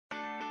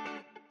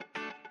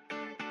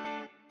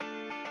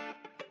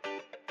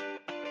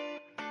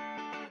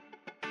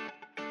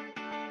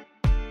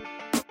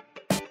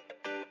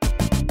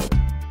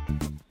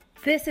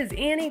This is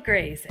Annie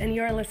Grace, and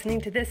you are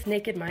listening to This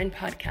Naked Mind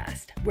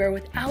podcast, where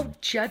without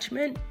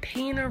judgment,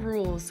 pain, or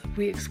rules,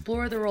 we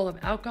explore the role of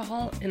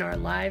alcohol in our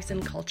lives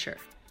and culture.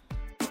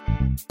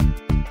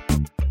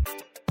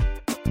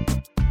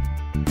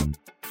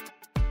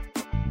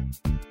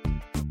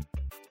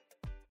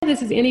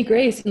 This is Annie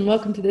Grace, and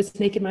welcome to This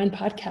Naked Mind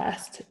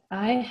podcast.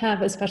 I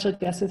have a special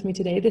guest with me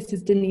today. This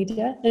is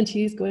Danita, and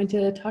she's going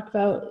to talk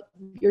about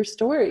your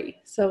story.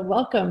 So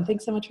welcome.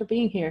 Thanks so much for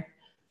being here.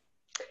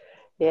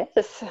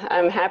 Yes,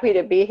 I'm happy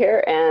to be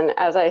here. And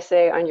as I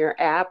say on your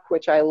app,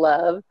 which I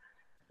love,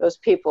 those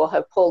people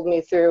have pulled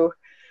me through.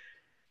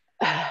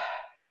 At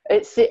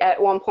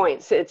one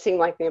point, it seemed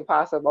like the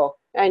impossible.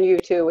 And you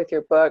too with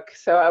your book.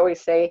 So I always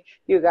say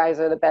you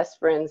guys are the best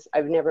friends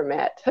I've never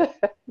met.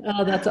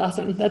 Oh, that's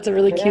awesome. That's a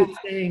really cute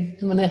saying.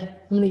 I'm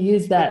gonna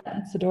use that.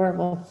 It's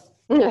adorable.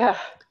 Yeah.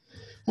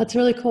 That's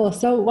really cool.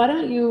 So why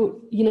don't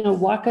you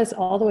walk us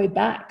all the way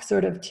back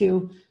sort of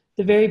to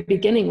the very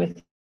beginning with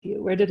you?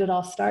 Where did it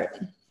all start?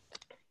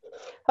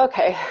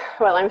 Okay.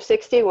 Well, I'm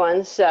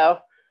 61, so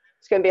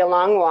it's going to be a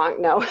long walk.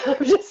 No,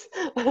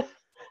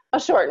 I'll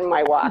shorten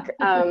my walk.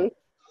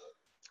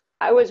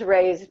 I was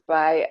raised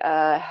by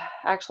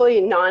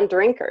actually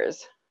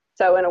non-drinkers.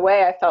 So in a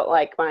way, I felt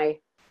like my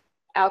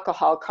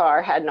alcohol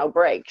car had no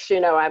brakes.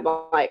 I'm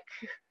like,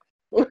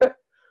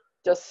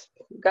 just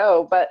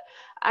go. But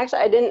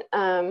actually, I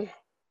didn't,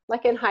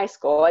 like in high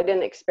school, I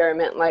didn't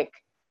experiment like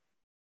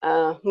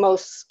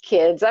most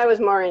kids. I was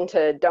more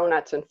into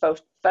donuts and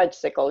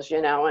fudgesicles,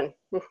 and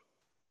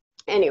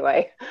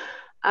anyway.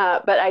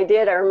 But I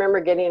remember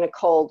getting a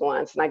cold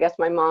once, and I guess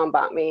my mom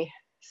bought me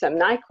some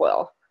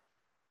NyQuil.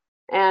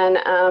 And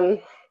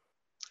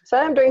so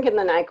I'm drinking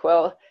the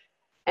NyQuil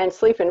and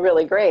sleeping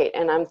really great.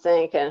 And I'm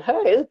thinking,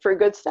 hey, this is pretty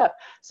good stuff.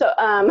 So,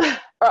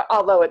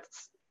 although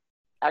it's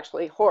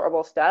actually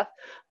horrible stuff,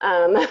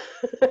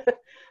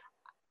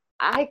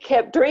 I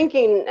kept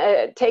drinking,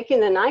 taking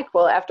the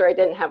NyQuil after I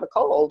didn't have a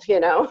cold,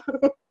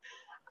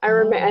 I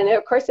remember, and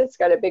of course it's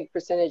got a big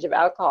percentage of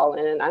alcohol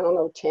in it. I don't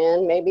know,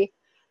 10 maybe.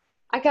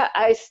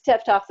 I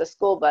stepped off the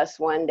school bus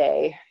one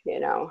day,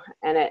 and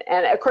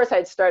of course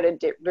I'd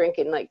started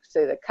drinking like,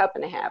 say, the cup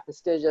and a half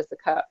instead of just a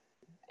cup.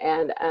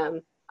 And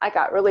I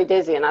got really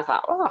dizzy, and I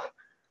thought, oh,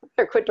 I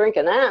better quit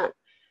drinking that.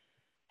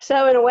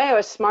 So in a way I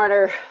was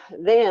smarter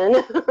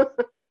then.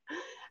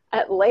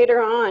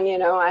 Later on,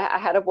 I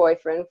had a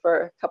boyfriend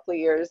for a couple of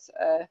years,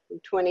 from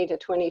 20 to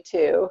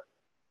 22.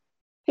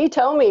 He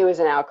told me he was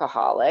an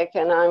alcoholic,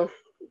 and I'm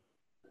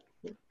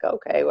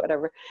okay,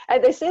 whatever.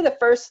 And they say the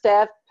first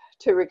step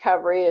to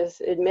recovery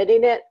is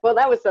admitting it. Well,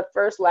 that was the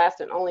first, last,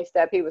 and only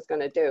step he was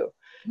going to do.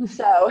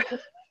 So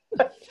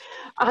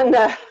on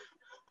the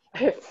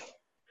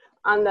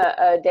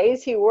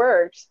days he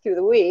worked through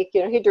the week,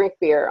 he'd drink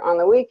beer. On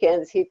the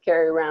weekends, he'd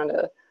carry around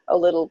a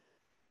little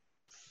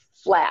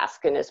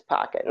flask in his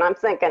pocket. And I'm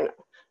thinking,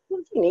 what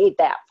does he need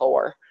that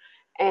for?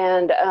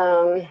 And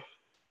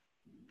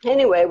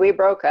anyway, we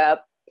broke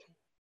up,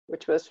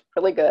 which was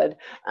really good.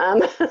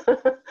 And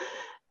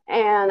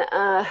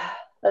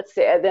let's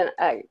see, then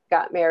I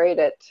got married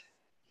at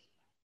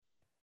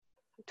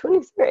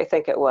 23, I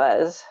think it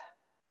was.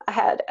 I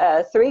had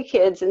 3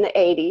 kids in the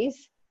 80s.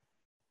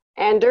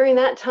 And during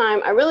that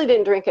time, I really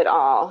didn't drink at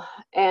all.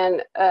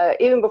 And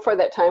even before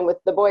that time with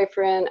the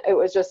boyfriend, it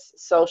was just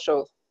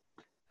social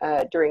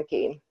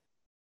drinking.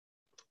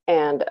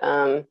 And,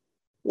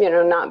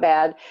 not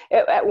bad.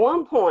 At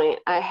one point,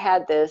 I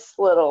had this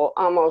little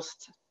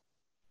almost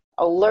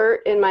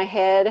alert in my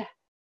head.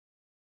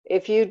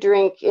 If you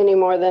drink any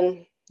more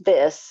than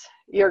this,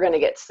 you're going to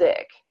get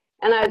sick.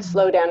 And I'd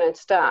slow down and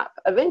stop.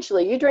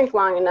 Eventually, you drink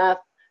long enough,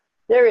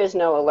 there is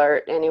no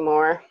alert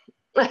anymore.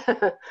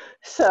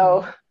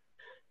 So,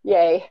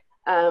 yay.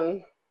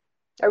 I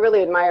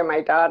really admire my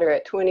daughter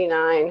at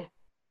 29.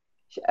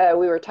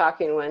 We were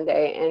talking one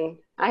day, and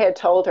I had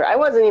told her, I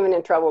wasn't even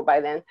in trouble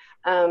by then.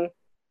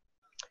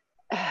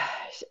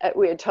 She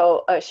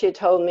had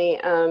told me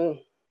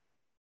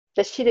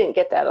that she didn't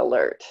get that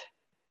alert,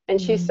 and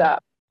she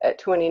stopped at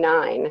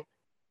 29.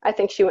 I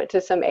think she went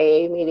to some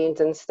AA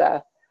meetings and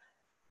stuff.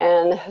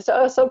 And so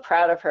I was so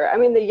proud of her. I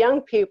mean, the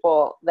young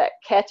people that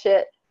catch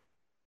it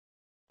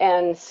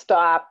and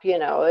stop,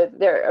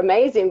 they're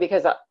amazing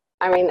because,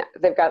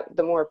 they've got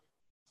the more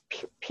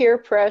peer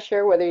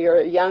pressure, whether you're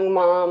a young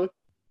mom,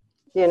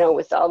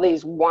 with all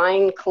these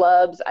wine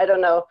clubs. I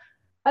don't know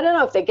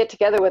if they get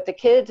together with the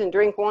kids and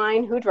drink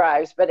wine, who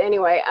drives? But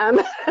anyway,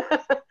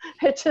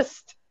 it's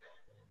just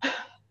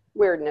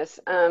weirdness.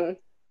 I'm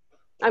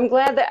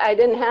glad that I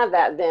didn't have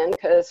that then,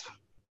 because,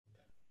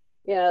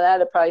 that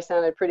had probably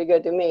sounded pretty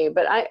good to me.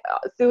 But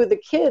through the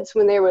kids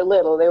when they were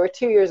little, they were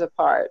 2 years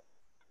apart,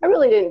 I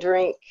really didn't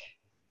drink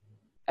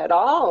at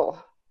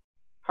all,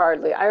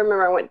 hardly. I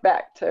remember I went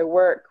back to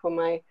work when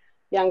my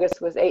youngest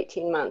was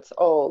 18 months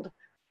old.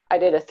 I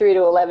did a 3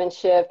 to 11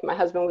 shift. My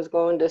husband was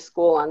going to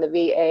school on the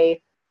VA.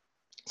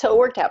 So it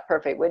worked out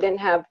perfect. We didn't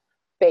have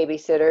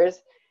babysitters.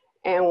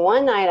 And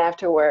one night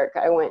after work,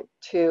 I went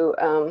to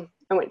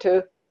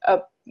a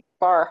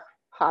bar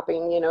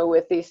hopping,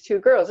 with these 2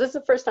 girls. This is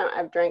the first time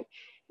I've drank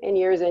and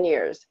years and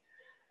years.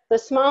 The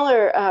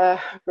smaller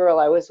girl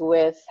I was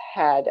with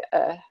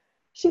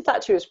she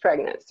thought she was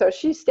pregnant, so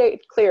she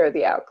stayed clear of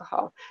the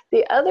alcohol.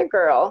 The other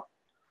girl,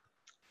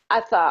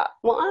 I thought,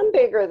 well, I'm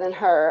bigger than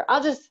her.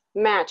 I'll just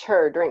match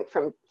her drink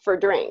for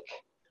drink.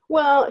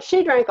 Well,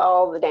 she drank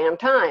all the damn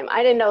time.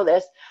 I didn't know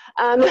this.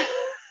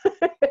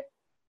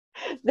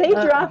 They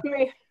dropped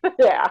me,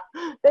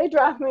 they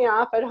dropped me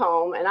off at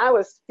home, and I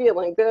was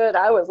feeling good.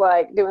 I was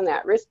like doing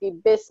that risky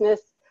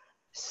business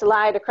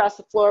slide across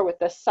the floor with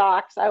the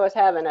socks. I was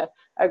having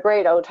a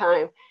great old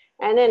time.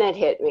 And then it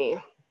hit me.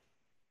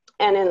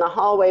 And in the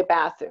hallway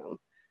bathroom,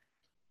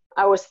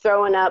 I was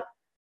throwing up,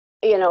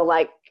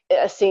 like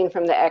a scene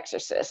from The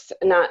Exorcist,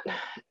 not,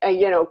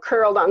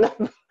 curled on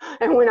the,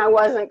 and when I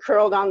wasn't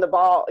curled on the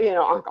ball,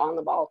 on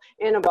the ball,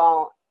 in a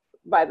ball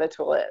by the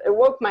toilet. It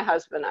woke my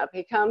husband up.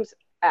 He comes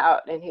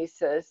out and he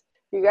says,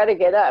 you got to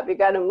get up. You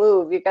got to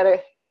move. You got to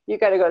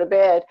go to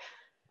bed.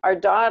 Our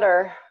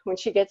daughter, when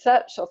she gets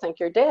up, she'll think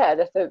you're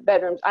dead. If the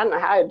bedroom's, I don't know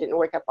how I didn't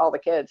wake up all the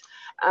kids.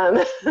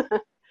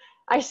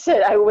 I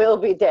said, I will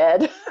be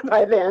dead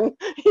by then,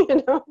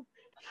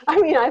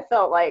 I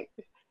felt like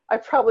I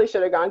probably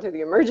should have gone to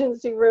the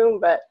emergency room,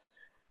 but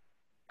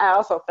I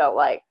also felt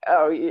like,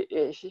 oh,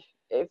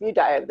 if you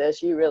die of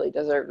this, you really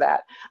deserve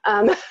that.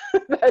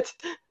 But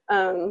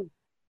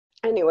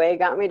anyway,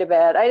 got me to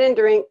bed. I didn't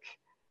drink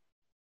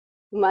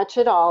much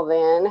at all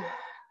then.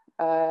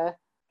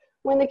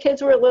 When the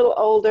kids were a little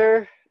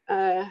older,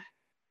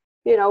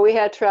 we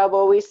had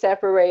trouble. We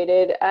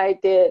separated. I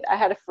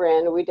had a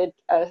friend. We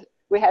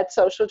had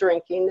social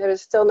drinking. It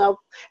was still the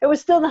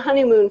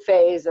honeymoon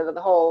phase of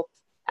the whole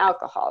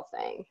alcohol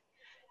thing.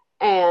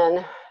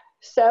 And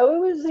so it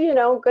was,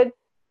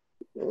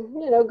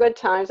 good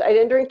times. I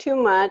didn't drink too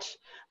much.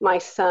 My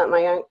son,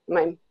 my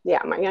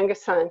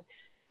youngest son,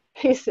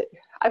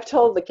 I've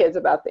told the kids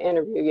about the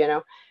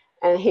interview,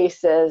 and he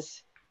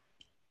says,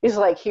 he's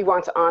like, he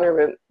wants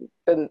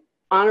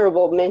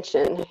honorable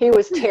mention. He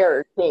was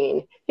terror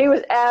teen. He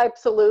was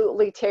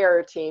absolutely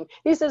terror teen.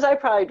 He says, I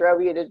probably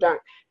drove you to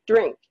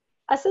drink.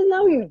 I said,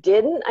 no, you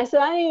didn't. I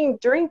said, I didn't even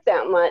drink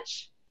that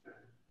much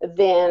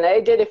then.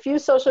 I did a few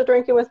social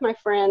drinking with my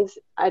friends.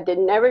 I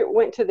never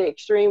went to the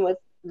extreme with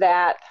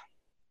that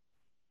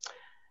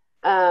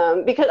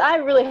because I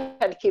really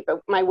had to keep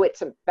my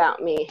wits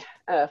about me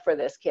for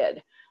this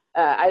kid.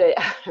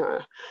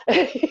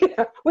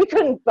 We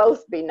couldn't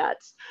both be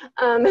nuts,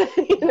 so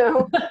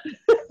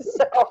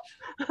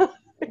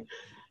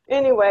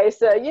anyway,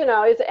 so,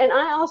 and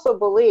I also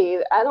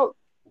believe,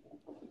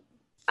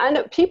 I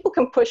know people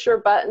can push your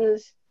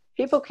buttons.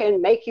 People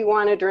can make you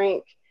want to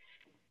drink.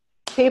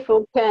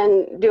 People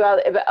can do all,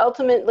 but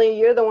ultimately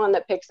you're the one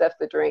that picks up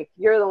the drink.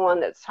 You're the one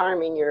that's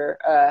harming your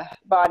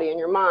body and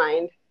your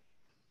mind.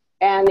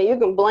 And you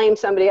can blame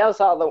somebody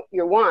else all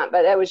you want,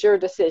 but that was your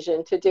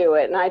decision to do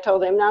it. And I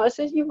told him, no, I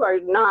said, you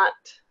are not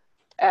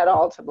at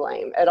all to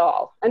blame at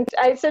all. And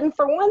I said, and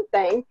for one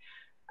thing,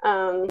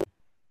 I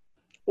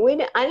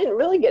didn't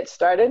really get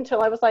started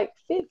until I was like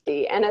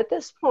 50. And at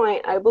this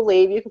point, I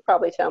believe, you can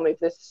probably tell me if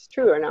this is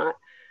true or not,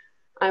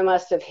 I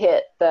must have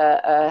hit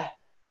the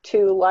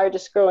two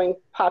largest growing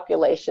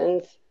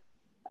populations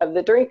of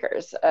the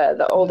drinkers,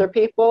 the older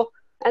people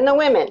and the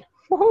women.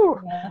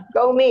 Woo-hoo, yeah.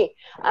 Go me.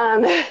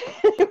 Anyway,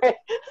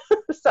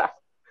 so,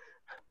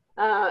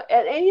 and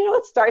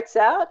it starts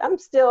out, I'm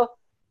still,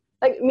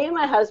 like, me and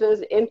my husband was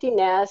an empty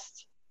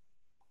nest,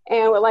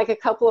 and we're like a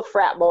couple of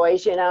frat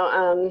boys,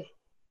 like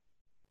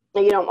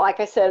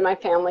I said, my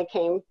family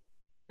came,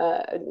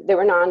 they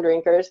were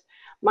non-drinkers.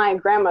 My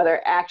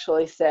grandmother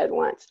actually said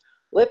once,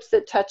 lips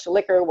that touch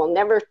liquor will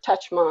never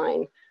touch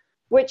mine,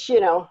 which,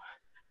 got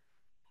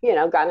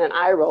an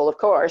eye roll, of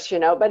course,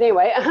 but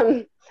anyway,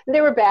 they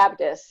were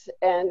Baptists,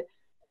 and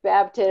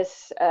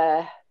Baptists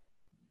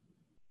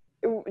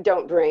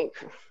don't drink,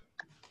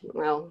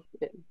 well,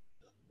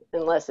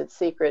 unless it's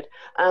secret,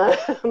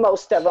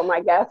 most of them,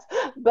 I guess,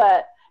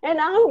 and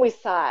I always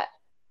thought,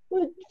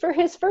 for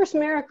his first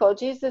miracle,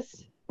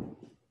 Jesus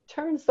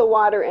turns the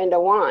water into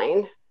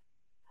wine.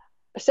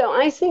 So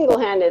I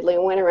single-handedly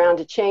went around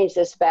to change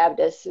this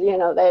Baptist.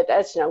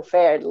 That's no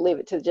fair to leave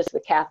it to just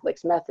the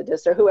Catholics,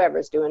 Methodists, or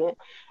whoever's doing it.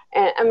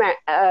 And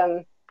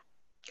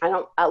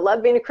I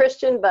love being a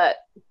Christian, but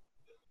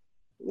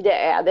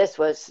yeah, this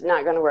was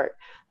not going to work.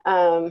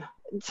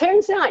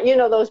 Turns out,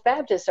 those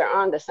Baptists are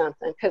onto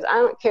something, because I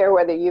don't care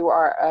whether you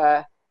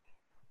are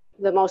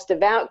the most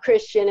devout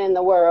Christian in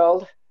the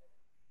world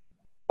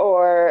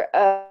or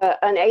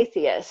an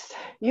atheist.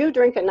 You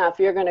drink enough,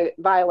 you're going to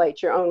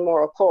violate your own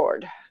moral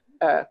code,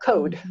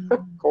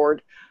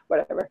 cord,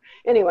 whatever.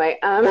 Anyway,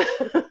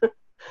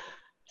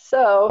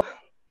 so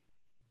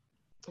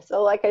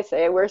like I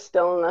say, we're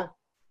still in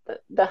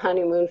the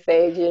honeymoon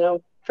phase,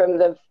 from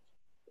the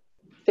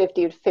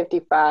 50 to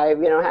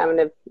 55, having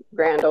a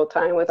grand old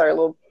time with our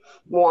little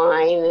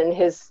wine and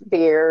his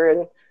beer,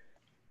 and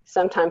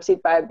sometimes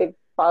he'd buy a big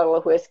bottle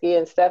of whiskey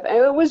and stuff. And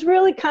it was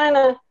really kind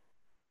of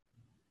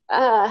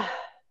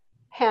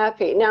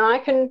happy. Now I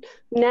can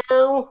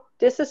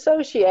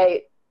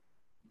disassociate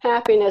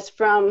happiness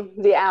from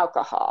the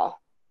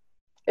alcohol.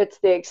 It's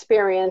the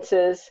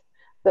experiences,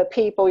 the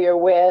people you're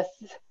with.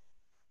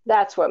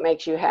 That's what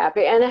makes you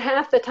happy. And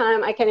half the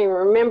time I can't even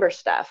remember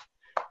stuff.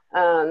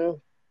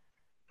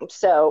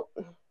 So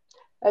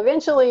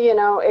eventually, you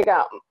know, it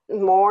got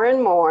more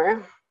and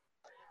more.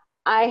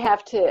 I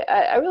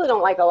really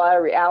don't like a lot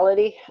of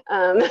reality.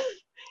 And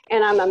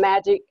I'm a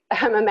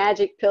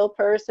magic pill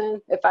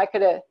person. If I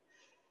could have,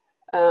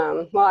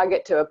 well, I'll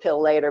get to a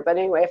pill later, but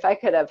anyway, if I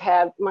could have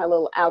had my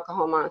little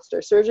alcohol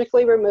monster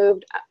surgically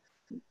removed,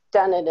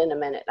 done it in a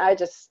minute. I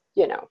just,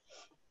 you know,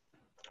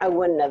 I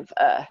wouldn't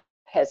have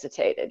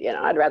hesitated. You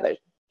know, I'd rather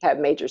have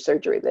major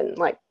surgery than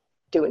like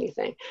do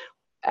anything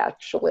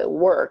actually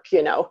work,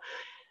 you know.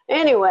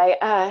 Anyway,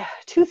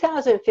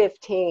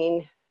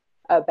 2015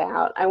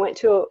 I went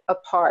to a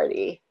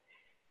party,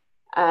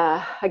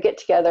 a get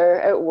together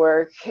at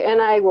work,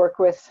 and I work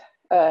with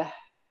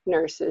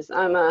nurses.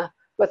 I'm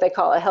what they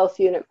call a health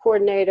unit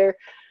coordinator,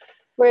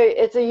 where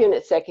it's a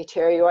unit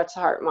secretary, you watch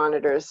the heart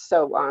monitors,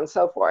 so on and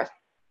so forth.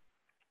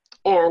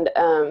 And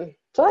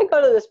so I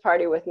go to this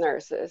party with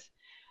nurses,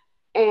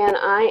 and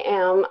I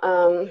am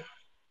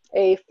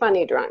a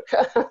funny drunk,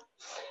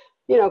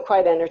 you know,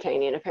 quite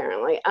entertaining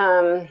apparently.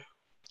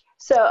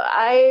 So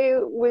I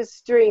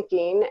was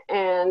drinking,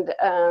 and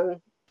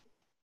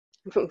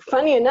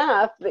funny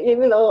enough,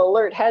 even though the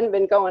alert hadn't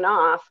been going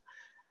off,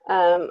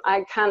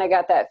 I kind of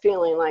got that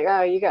feeling like,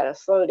 oh, you got to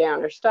slow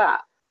down or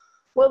stop.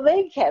 Well,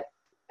 they kept,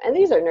 and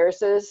these are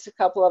nurses, a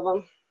couple of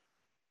them,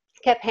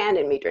 kept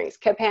handing me drinks,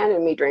 kept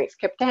handing me drinks,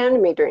 kept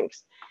handing me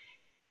drinks.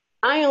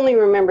 I only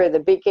remember the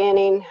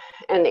beginning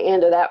and the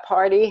end of that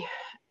party,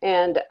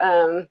 and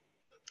the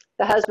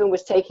husband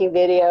was taking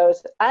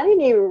videos. I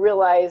didn't even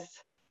realize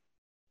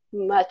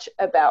much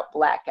about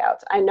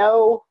blackouts. I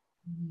know,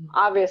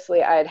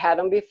 obviously, I had had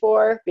them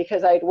before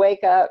because I'd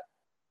wake up,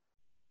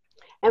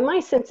 and my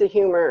sense of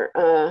humor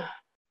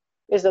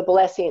is a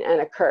blessing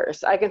and a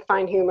curse. I can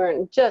find humor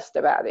in just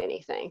about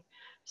anything.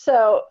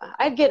 So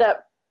I'd get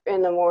up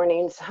in the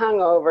mornings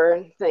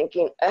hungover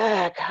thinking,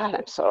 oh, God,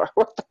 I'm sore.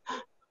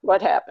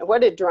 What happened?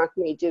 What did drunk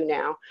me do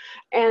now?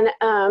 And,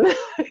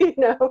 you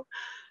know,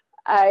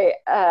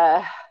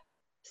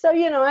 so,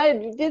 you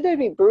know, there'd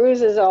be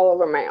bruises all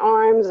over my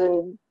arms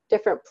and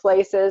different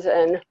places.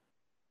 And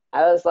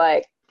I was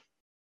like,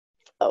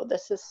 oh,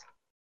 this is,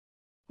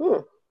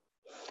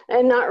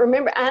 and not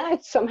remember. I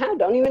somehow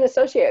don't even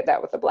associate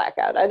that with a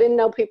blackout. I didn't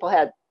know people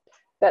had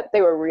that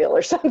they were real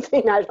or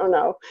something. I don't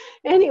know.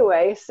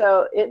 Anyway,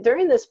 so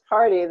during this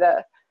party,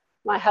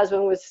 my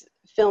husband was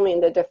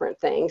filming the different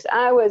things.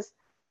 I was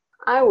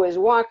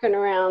walking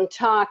around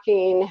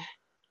talking,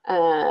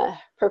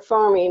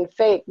 performing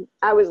fake.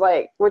 I was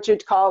like what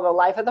you'd call the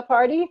life of the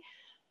party,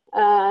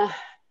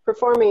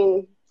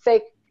 performing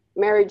fake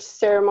marriage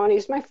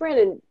ceremonies. My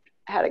friend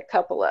had a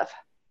couple of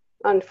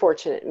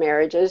unfortunate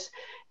marriages,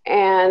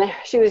 and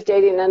she was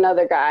dating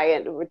another guy,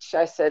 and which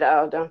I said,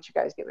 oh, don't you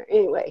guys get married.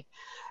 Anyway,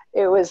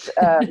 it was,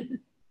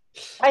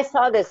 I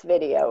saw this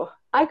video.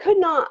 I could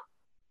not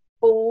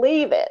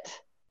believe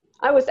it.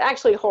 I was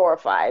actually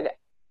horrified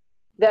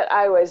that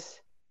I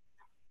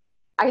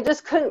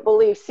just couldn't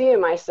believe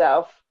seeing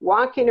myself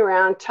walking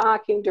around,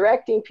 talking,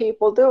 directing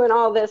people, doing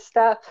all this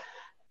stuff,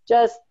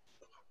 just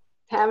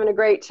having a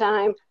great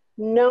time,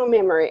 no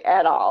memory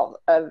at all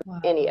of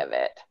any of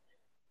it.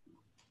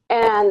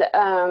 And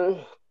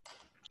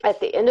at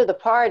the end of the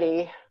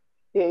party,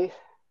 the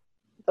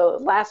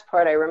last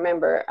part I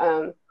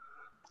remember,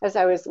 as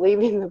I was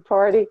leaving the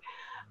party,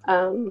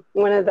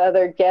 one of the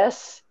other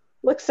guests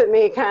looks at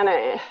me kind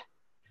of,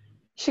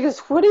 she goes,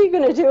 what are you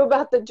going to do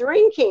about the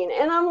drinking?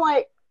 And I'm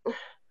like,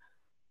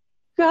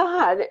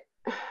 God,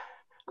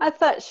 I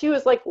thought she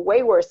was like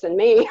way worse than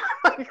me.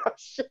 I'm like, oh,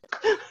 shit.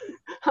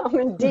 I'm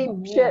in deep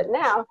shit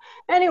now.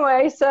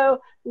 Anyway,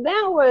 so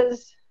that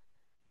was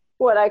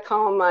what I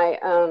call my,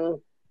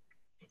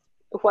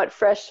 what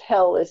fresh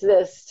hell is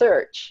this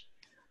search.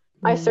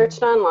 I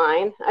searched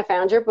online. I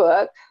found your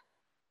book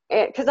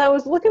because I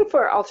was looking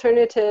for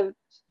alternative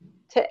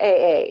to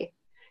AA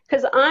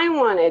because I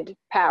wanted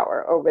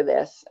power over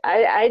this.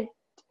 I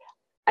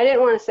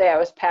didn't want to say I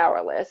was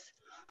powerless.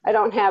 I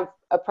don't have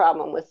a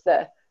problem with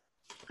the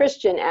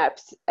Christian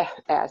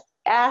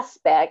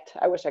aspect.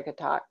 I wish I could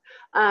talk.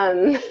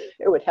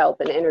 It would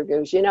help in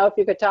interviews, you know, if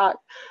you could talk.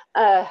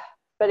 But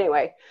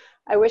anyway,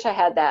 I wish I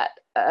had that.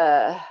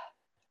 I've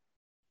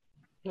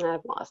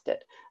lost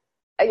it.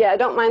 Yeah, I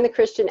don't mind the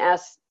Christian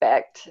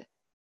aspect.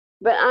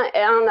 But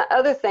on the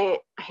other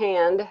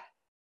hand,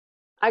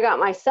 I got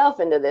myself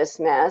into this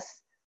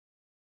mess.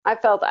 I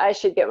felt I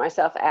should get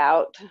myself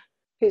out.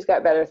 Who's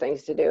got better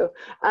things to do?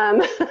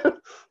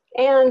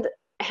 And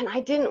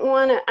I didn't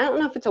want to, I don't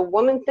know if it's a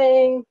woman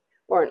thing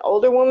or an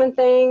older woman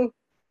thing,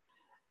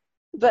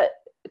 but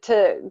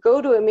to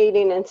go to a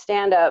meeting and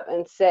stand up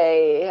and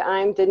say,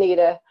 I'm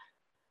Danita,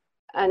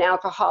 an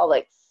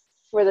alcoholic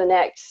for the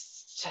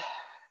next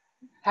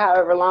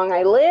however long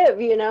I live,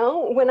 you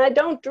know, when I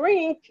don't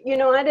drink, you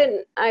know,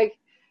 I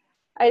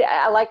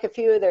like a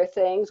few of their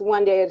things,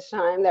 one day at a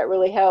time. That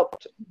really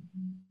helped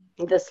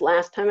this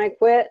last time I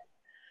quit.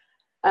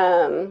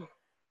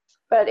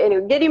 But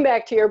anyway, getting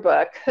back to your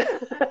book,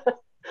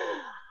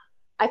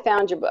 I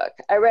found your book.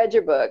 I read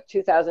your book,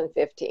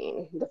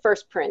 2015, the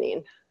first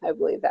printing, I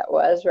believe that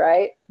was,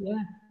 right?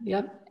 Yeah.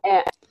 Yep.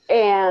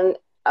 And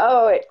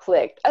oh, it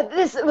clicked.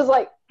 It was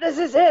like, this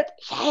is it.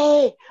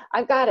 Yay,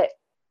 I've got it.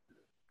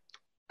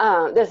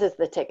 This is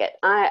the ticket.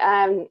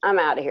 I'm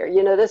out of here.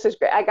 You know, this is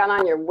great. I got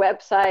on your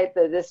website,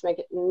 This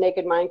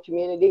Naked Mind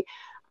community.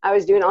 I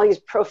was doing all these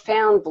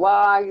profound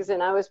blogs,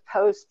 and I was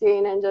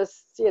posting, and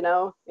just, you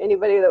know,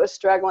 anybody that was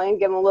struggling,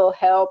 give them a little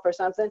help or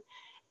something.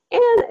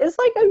 And it's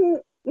like I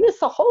missed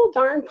the whole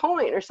darn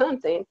point or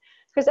something,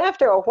 because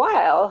after a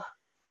while,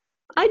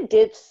 I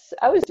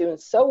was doing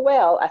so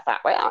well. I thought,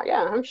 well,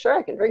 yeah, I'm sure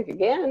I can drink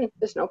again.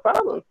 There's no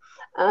problem.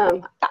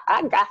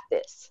 I got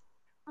this.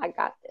 I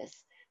got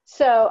this.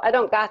 So I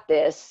don't got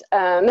this.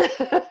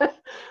 I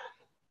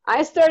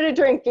started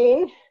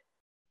drinking,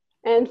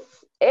 and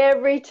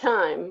every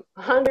time,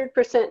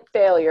 100%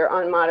 failure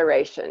on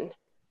moderation.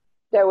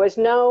 There was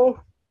no,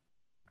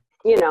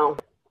 you know,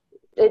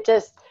 I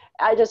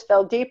just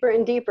fell deeper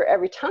and deeper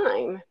every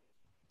time.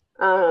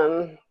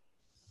 I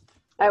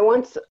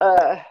once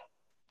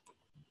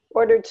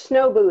ordered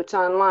snow boots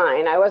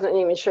online. I wasn't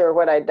even sure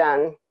what I'd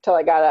done till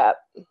I got up,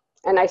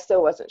 and I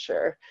still wasn't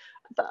sure.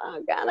 I thought,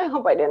 oh God, I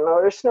hope I didn't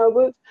order snow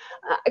boots.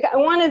 I got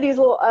one of these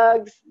little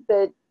Uggs,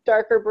 the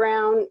darker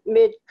brown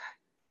mid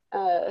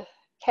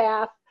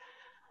calf.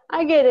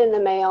 I get in the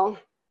mail,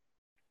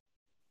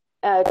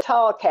 a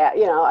tall calf,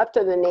 you know, up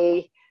to the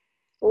knee,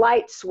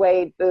 light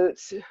suede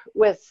boots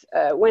with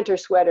winter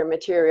sweater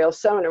material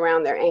sewn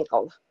around their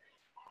ankles.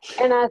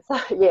 And I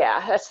thought,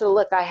 yeah, that's the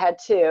look I had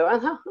too. I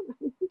thought,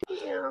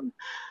 damn.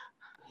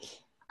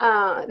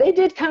 They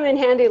did come in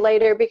handy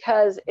later,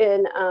 because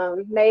in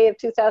May of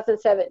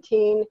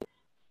 2017,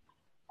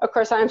 of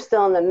course, I'm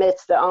still in the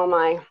midst of all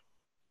my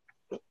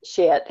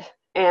shit.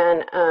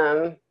 And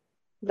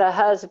the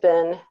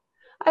husband,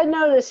 I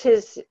noticed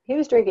he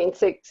was drinking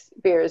 6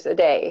 beers a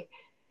day.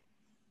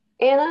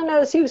 And I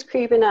noticed he was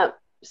creeping up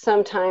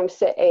sometimes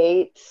to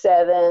 8,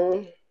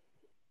 7.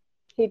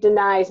 He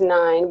denies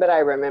 9, but I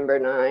remember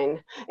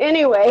 9.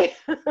 Anyway,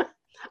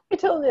 I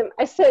told him,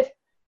 I said,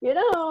 you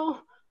know,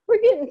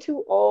 we're getting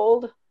too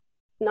old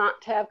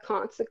not to have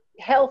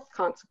health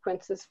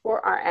consequences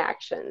for our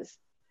actions.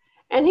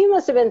 And he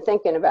must have been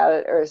thinking about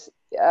it, or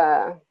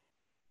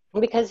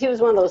because he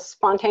was one of those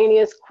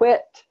spontaneous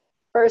quit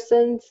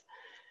persons.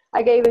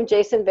 I gave him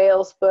Jason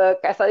Vale's book.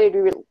 I thought he'd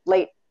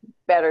relate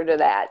better to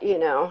that, you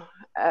know,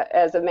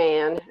 as a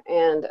man.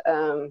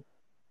 And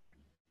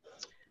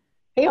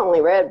he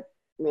only read,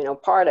 you know,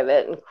 part of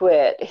it and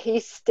quit. He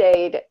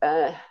stayed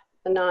a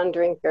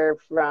non-drinker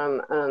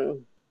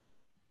from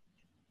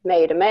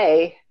May to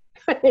May.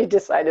 He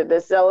decided to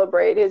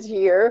celebrate his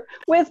year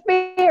with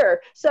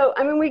beer. So,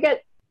 I mean, we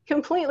get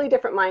completely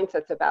different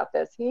mindsets about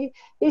this. He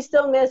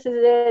still misses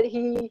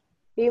it.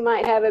 He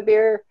might have a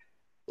beer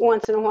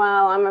once in a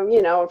while. I'm,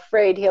 you know,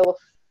 afraid he'll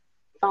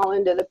fall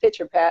into the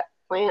pitcher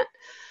plant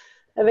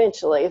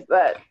eventually.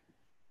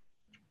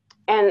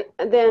 And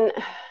then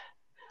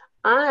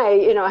I,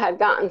 you know, had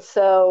gotten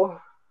so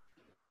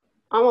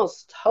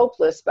almost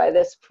hopeless by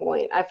this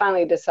point. I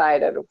finally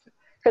decided,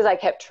 because I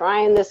kept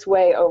trying this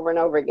way over and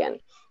over again.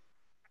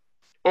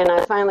 And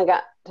I finally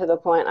got to the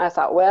point, I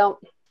thought, well,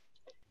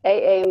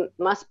 AA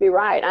must be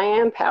right. I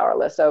am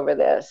powerless over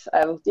this.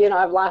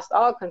 I've lost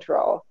all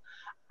control.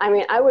 I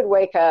mean, I would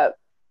wake up,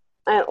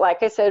 and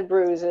like I said,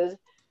 bruises,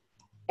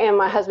 and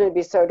my husband would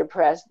be so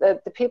depressed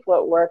that the people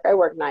at work, I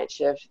work night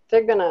shift,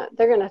 they're gonna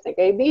think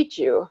I beat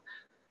you.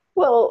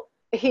 Well,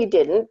 he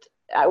didn't.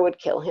 I would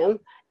kill him.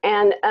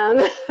 And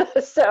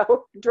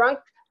so drunk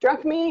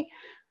me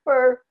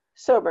or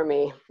sober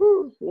me?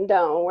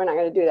 No, we're not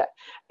going to do that.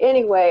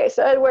 Anyway,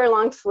 so I'd wear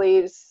long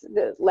sleeves,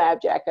 the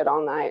lab jacket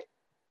all night.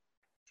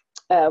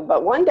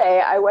 But one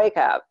day I wake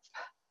up.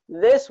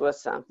 This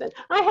was something.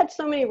 I had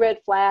so many red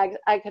flags,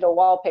 I could have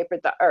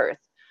wallpapered the earth.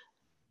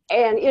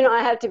 And, you know,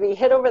 I had to be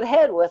hit over the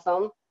head with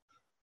them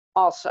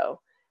also.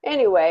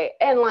 Anyway,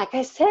 and like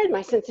I said,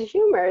 my sense of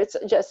humor, it's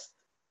just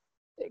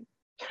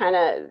kind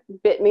of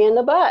bit me in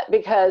the butt,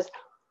 because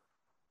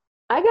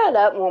I got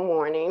up one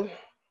morning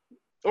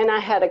and I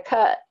had a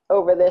cut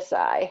over this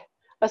eye,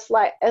 a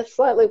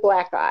slightly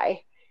black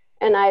eye.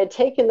 And I had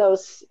taken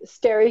those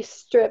steri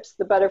strips,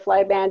 the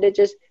butterfly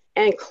bandages,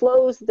 and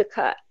closed the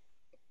cut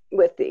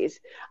with these.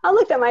 I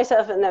looked at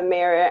myself in the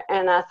mirror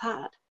and I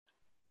thought,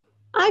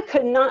 I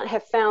could not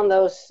have found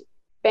those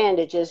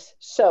bandages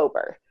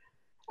sober.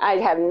 I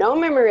have no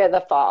memory of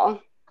the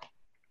fall.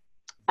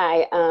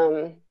 I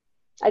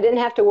didn't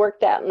have to work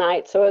that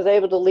night, so I was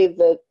able to leave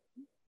the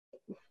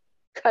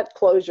cut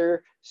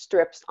closure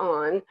strips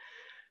on.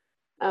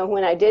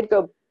 When I did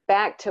go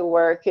back to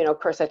work, you know, of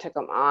course I took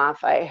them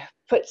off. I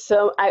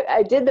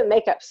did the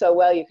makeup so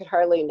well you could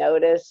hardly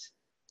notice.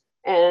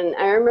 And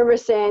I remember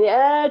saying,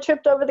 yeah, I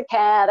tripped over the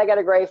cat. I got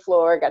a gray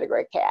floor, got a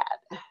gray cat.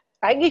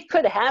 It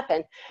could have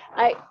happened.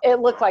 It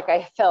looked like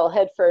I fell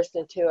headfirst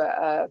into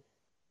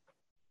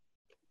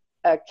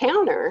a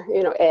counter,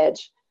 you know,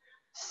 edge.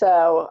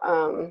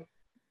 So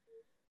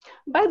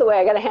By the way,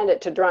 I got to hand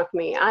it to Drunk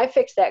Me. I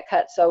fixed that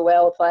cut so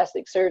well, a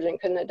plastic surgeon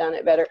couldn't have done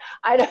it better.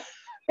 I don't,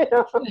 you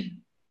know,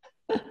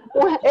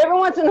 every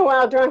once in a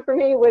while, Drunk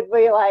Me would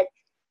be like,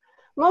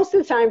 most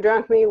of the time,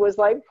 Drunk Me was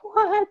like,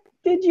 what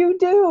did you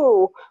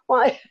do?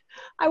 Well,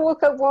 I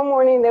woke up one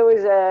morning,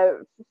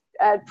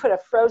 I'd put a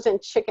frozen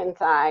chicken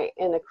thigh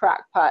in the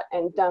crock pot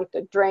and dumped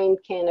a drained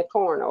can of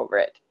corn over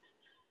it.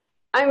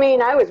 I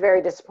mean, I was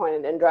very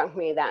disappointed in Drunk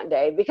Me that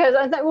day because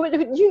I thought,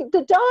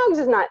 the dogs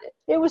is not,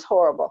 it was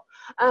horrible.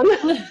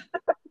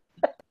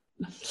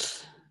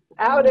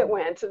 Out it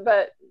went.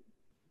 But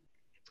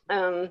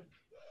yeah,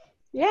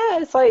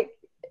 it's like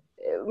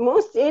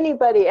most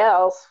anybody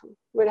else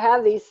would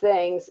have these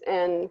things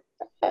and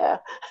I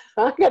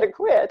got to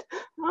quit.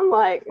 I'm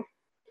like,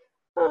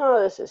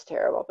 oh, this is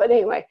terrible. But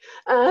anyway,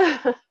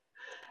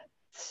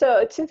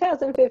 so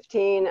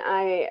 2015,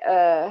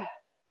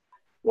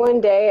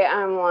 one day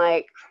I'm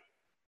like,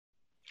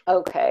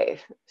 okay,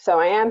 so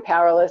I am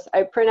powerless.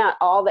 I print out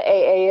all the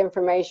AA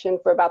information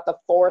for about the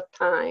 4th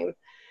time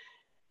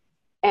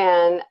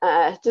and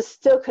just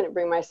still couldn't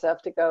bring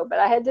myself to go. But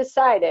I had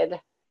decided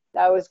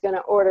that I was going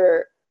to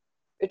order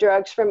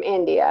drugs from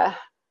India.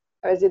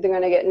 I was either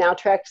going to get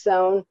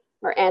naltrexone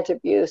or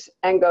Antabuse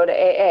and go to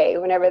AA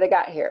whenever they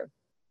got here.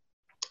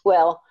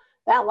 Well,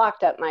 that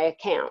locked up my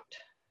account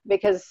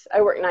because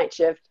I work night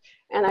shift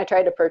and I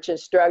tried to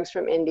purchase drugs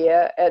from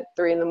India at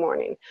 3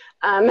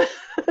 a.m.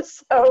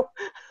 So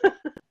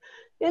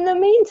in the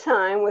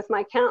meantime, with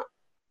my account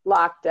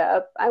locked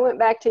up, I went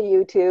back to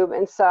YouTube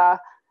and saw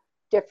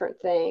different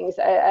things.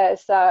 I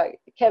saw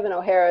Kevin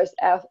O'Hara's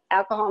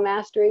Alcohol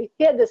Mastery.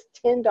 He had this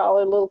 $10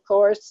 little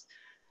course.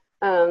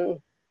 And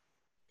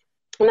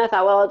I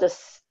thought, well, I'll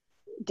just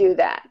do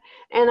that.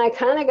 And I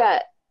kind of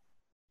got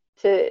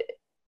to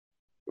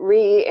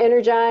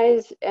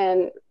re-energize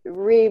and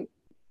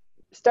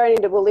starting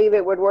to believe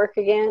it would work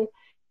again.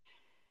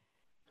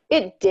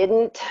 It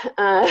didn't.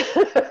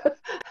 It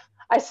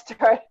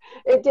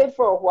did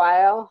for a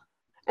while.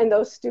 And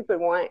those stupid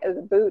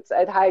the boots,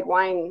 I'd hide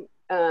wine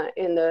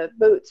in the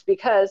boots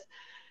because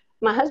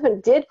my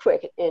husband did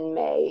quit in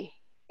May.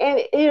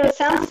 And it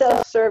sounds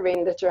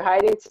self-serving that you're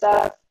hiding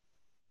stuff,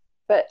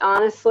 but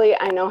honestly,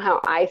 I know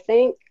how I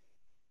think.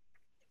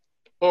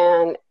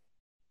 And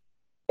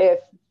if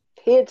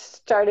he had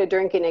started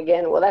drinking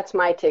again, well, that's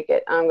my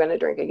ticket. I'm going to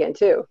drink again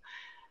too.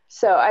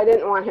 So I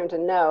didn't want him to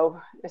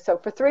know. So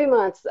for 3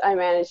 months, I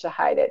managed to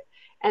hide it.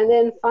 And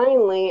then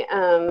finally,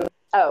 I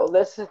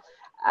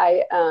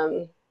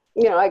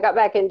got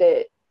back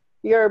into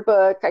your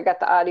book. I got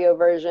the audio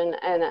version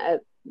and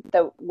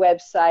the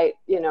website,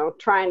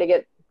 trying to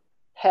get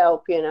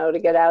help, to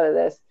get out of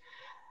this.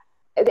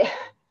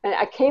 And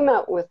I came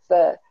up with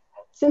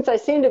since I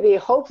seem to be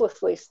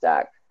hopelessly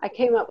stuck, I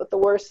came up with the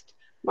worst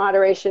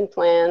moderation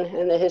plan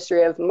in the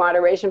history of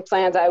moderation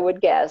plans, I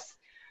would guess.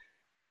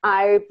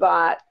 I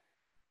bought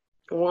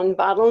 1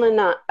 bottle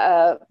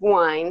of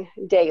wine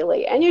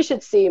daily. And you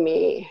should see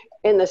me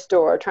in the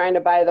store trying to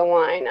buy the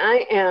wine.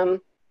 I am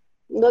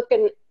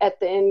looking at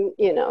the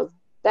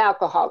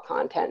alcohol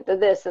content, the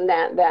this and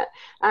that.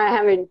 I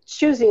have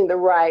choosing the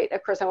right.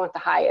 Of course, I want the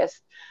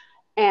highest.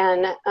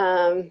 And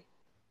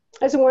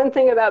that's one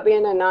thing about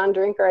being a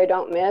non-drinker I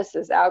don't miss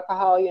is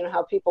alcohol. You know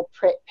how people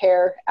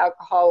pair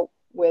alcohol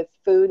with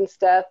food and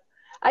stuff.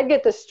 I'd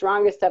get the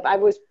strongest stuff. I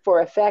was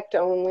for effect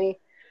only.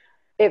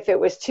 If it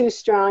was too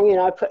strong,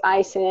 I'd put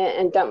ice in it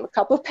and dump a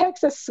couple of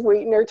packs of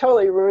sweetener,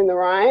 totally ruin the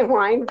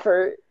wine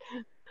for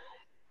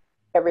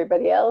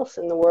everybody else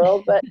in the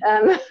world. But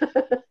and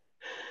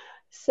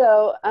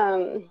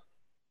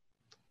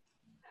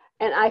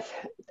I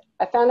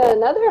found out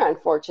another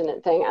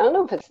unfortunate thing. I don't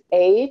know if it's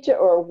age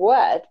or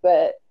what,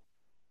 but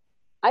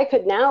I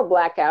could now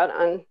black out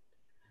on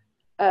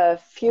a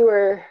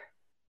fewer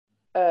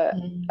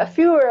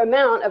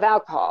amount of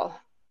alcohol.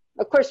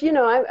 Of course,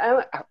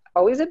 I'm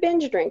always a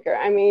binge drinker.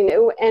 I mean,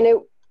 it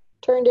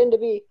turned into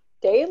be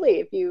daily.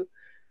 If you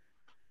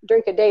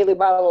drink a daily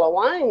bottle of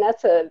wine,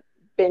 that's a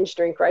binge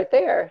drink right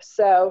there.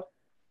 So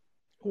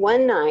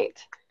one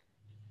night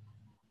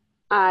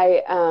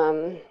I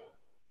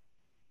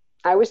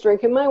was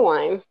drinking my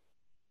wine.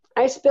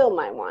 I spilled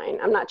my wine.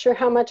 I'm not sure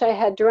how much I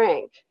had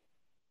drank,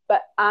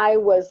 but I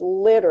was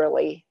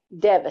literally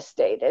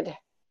devastated.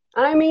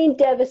 I mean,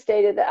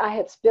 devastated that I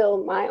had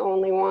spilled my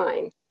only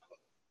wine.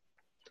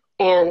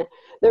 And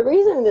the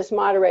reason this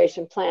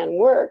moderation plan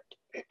worked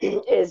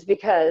is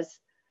because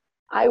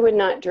I would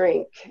not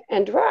drink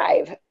and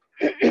drive.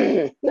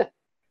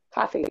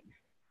 Coffee,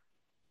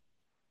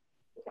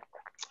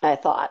 I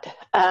thought.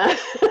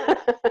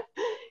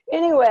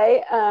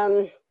 Anyway,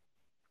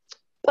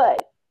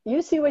 but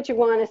you see what you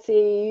want to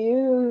see.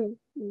 You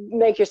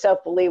make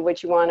yourself believe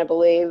what you want to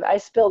believe. I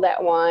spilled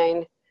that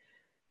wine.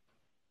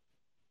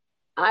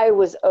 I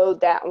was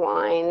owed that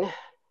wine.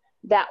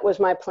 That was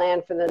my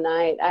plan for the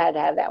night. I had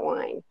to have that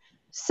wine.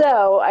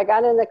 So I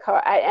got in the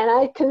car and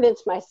I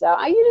convinced myself,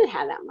 you didn't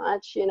have that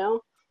much,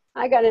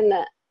 I got in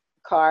the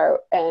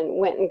car and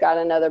went and got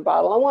another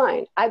bottle of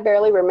wine. I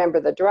barely remember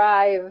the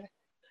drive.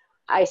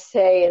 I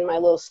say in my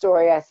little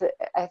story, I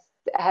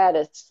had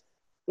a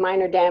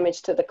minor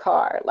damage to the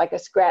car, like a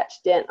scratch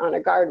dent on a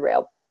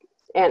guardrail.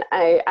 And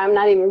I'm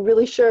not even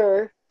really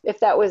sure if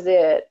that was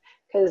it,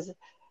 because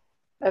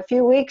a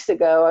few weeks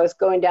ago I was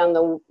going down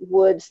the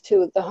woods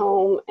to the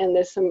home, and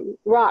there's some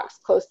rocks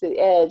close to the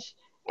edge.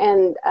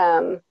 And,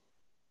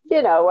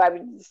 you know,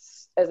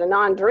 as a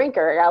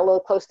non-drinker, I got a little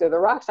close to the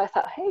rocks. I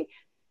thought, hey,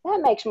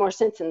 that makes more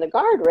sense than the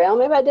guardrail.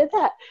 Maybe I did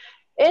that.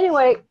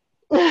 Anyway,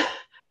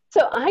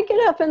 so I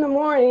get up in the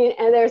morning,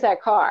 and there's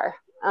that car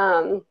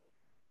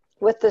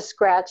with the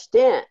scratch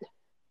dent.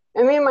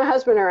 And me and my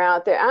husband are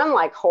out there. I'm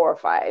like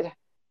horrified.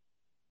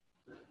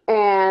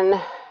 And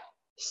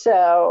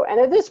so, and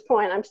at this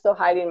point, I'm still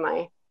hiding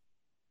my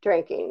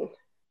drinking,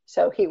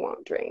 so he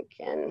won't drink.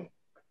 And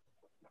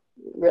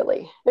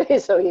really,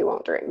 so he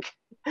won't drink.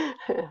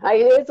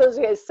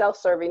 It's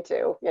self-serving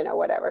too, you know,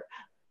 whatever.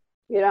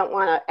 You don't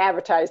want to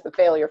advertise the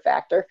failure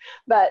factor.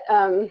 But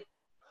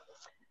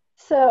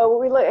so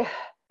we look,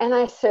 and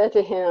I said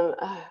to him,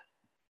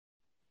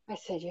 I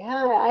said,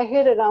 yeah, I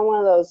hit it on one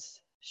of those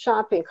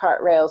shopping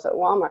cart rails at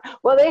Walmart.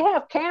 Well, they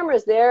have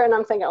cameras there. And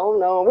I'm thinking, oh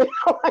no, we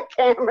don't want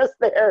cameras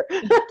there.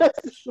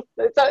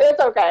 It's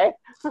okay.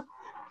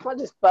 I'll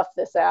just buff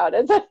this out.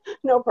 It's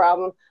no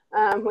problem.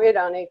 We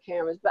don't need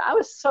cameras. But I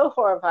was so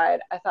horrified.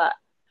 I thought,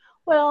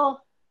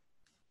 well,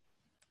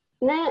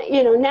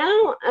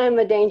 now I'm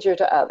a danger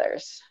to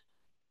others.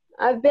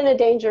 I've been a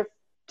danger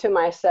to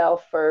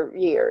myself for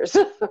years,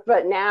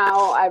 but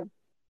now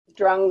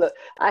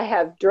I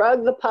have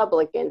drugged the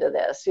public into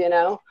this. You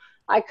know,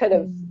 I could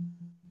have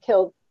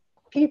killed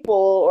people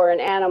or an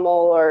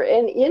animal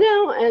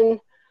and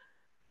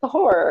the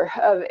horror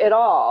of it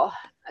all.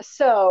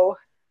 So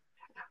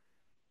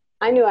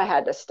I knew I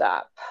had to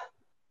stop.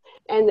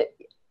 And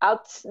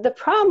the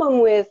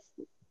problem with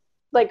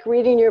like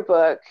reading your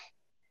book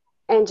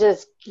and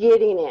just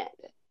getting it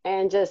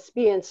and just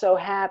being so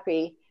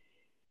happy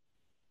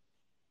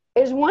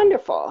is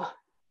wonderful.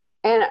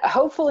 And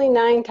hopefully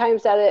 9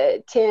 times out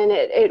of 10,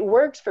 it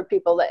works for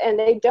people and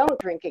they don't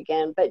drink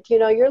again. But, you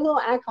know, your little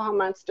alcohol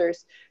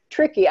monster's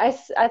tricky. I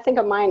think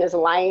of mine as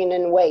lying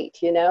in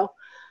wait, you know.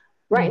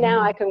 Right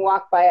now I can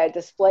walk by a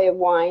display of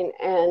wine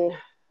and,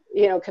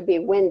 you know, it could be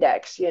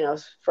Windex, you know,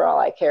 for all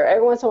I care.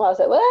 Every once in a while I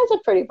say, well, that's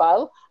a pretty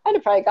bottle. I'd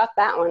have probably got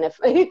that one if,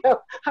 you know,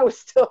 I was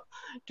still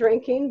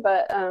drinking.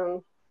 But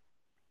it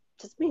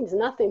just means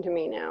nothing to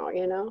me now,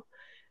 you know.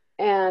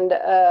 And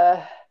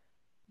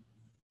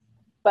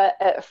but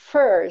at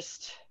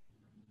first,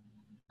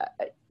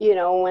 you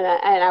know, when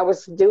I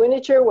was doing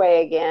it your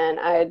way again,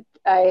 I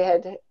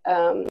had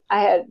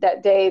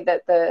that day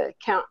that the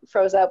count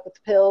froze up with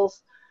the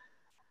pills.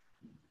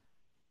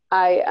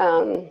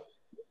 I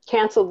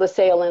canceled the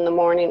sale in the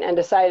morning and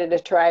decided to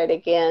try it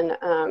again,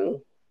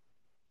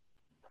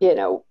 you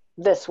know,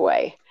 this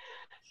way.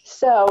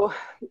 So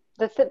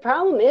the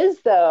problem is,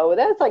 though,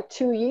 that's like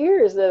 2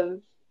 years of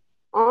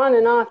on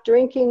and off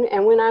drinking.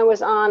 And when I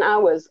was on, I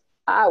was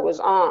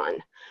on.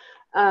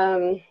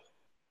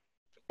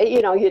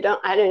 You know,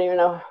 I didn't even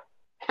know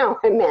how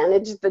I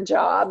managed the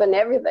job and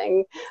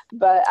everything,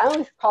 but I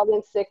only called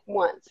in sick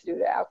once due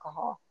to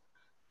alcohol.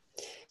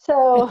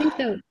 So I think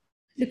that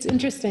it's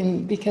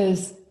interesting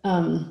because,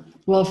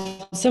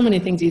 well, so many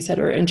things you said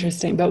are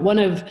interesting, but one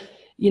of,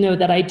 you know,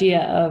 that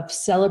idea of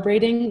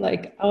celebrating,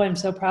 like, oh, I'm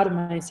so proud of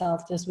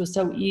myself. This was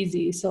so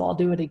easy, so I'll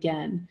do it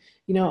again.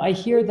 You know, I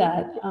hear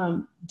that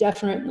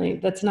definitely.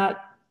 That's not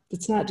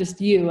just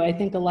you. I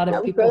think a lot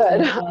of people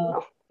think,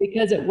 well,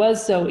 because it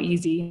was so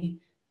easy,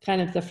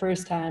 kind of the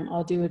first time,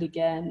 I'll do it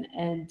again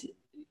and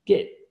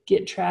get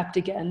trapped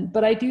again.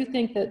 But I do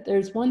think that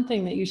there's one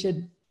thing that you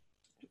should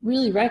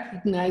really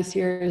recognize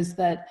here is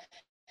that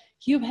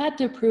you've had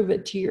to prove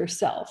it to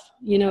yourself.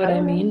 You know what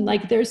I mean?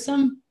 Like there's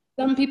some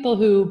people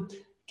who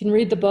can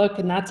read the book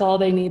and that's all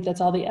they need.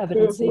 That's all the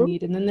evidence they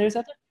need. And then there's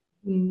others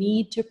who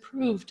need to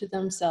prove to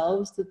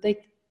themselves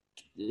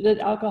that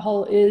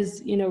alcohol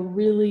is, you know,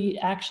 really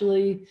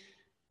actually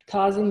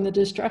causing the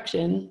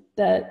destruction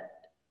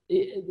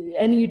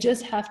and you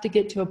just have to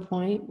get to a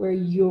point where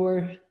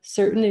you're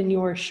certain and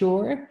you're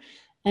sure.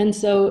 And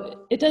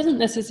so it doesn't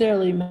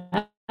necessarily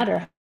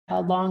matter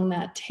how long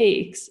that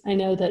takes. I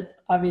know that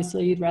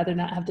obviously you'd rather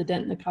not have the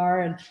dent in the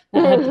car and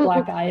not have the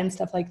black eye and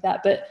stuff like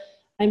that, but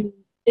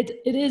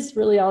it is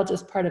really all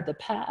just part of the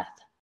path.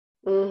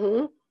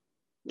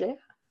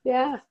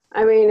 Yeah.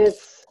 I mean,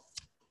 it's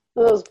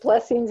those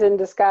blessings in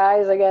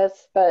disguise, I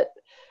guess. But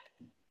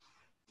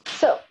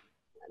so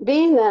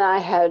being that I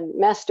had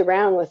messed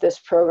around with this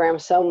program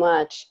so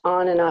much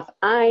on and off,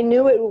 I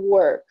knew it would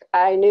work.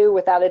 I knew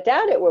without a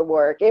doubt it would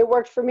work. It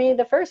worked for me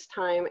the first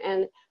time.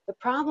 And the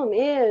problem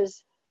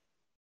is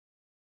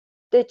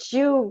that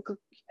you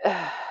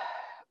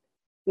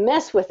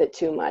mess with it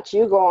too much.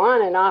 You go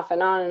on and off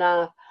and on and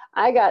off.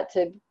 I got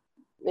to,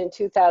 in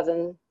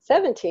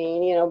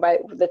 2017, you know, by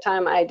the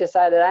time I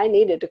decided I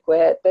needed to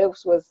quit, there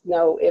was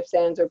no ifs,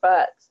 ands, or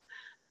buts.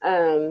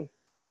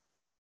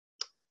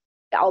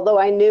 Although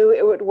I knew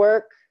it would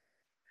work,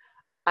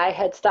 I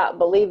had stopped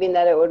believing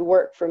that it would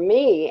work for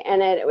me.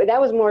 And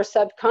that was more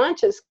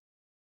subconscious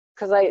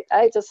because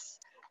I just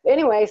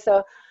Anyway,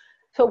 so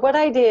what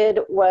I did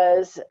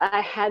was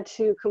I had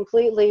to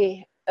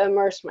completely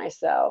immerse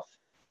myself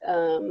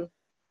to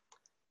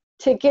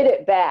get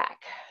it back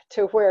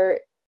to where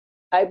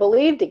I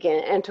believed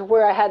again and to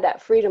where I had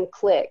that freedom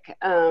click.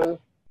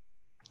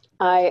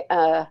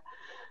 I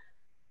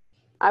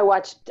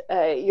watched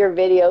your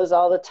videos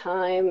all the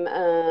time,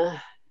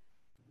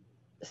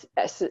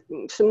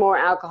 some more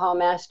alcohol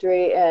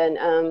mastery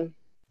and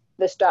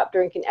the Stop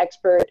Drinking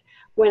Expert.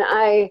 When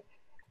I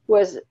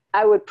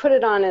would put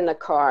it on in the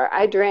car.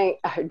 I drank.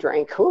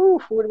 Ooh,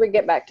 where do we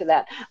get back to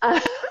that?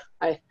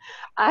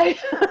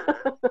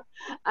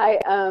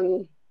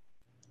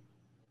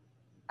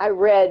 I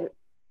read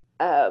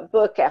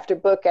book after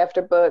book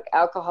after book,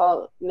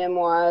 alcohol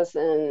memoirs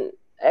and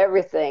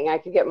everything I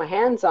could get my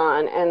hands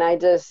on, and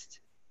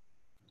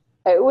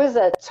it was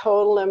a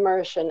total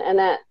immersion. And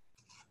that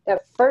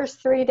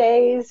first 3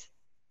 days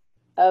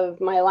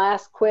of my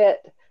last quit,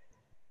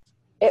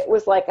 it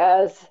was like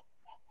I was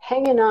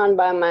hanging on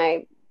by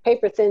my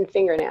paper thin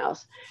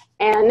fingernails.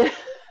 And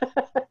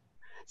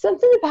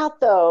something about,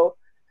 though,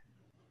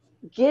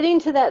 getting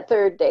to that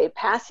third day,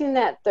 passing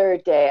that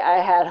third day, I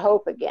had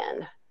hope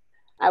again.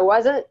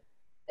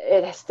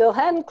 It still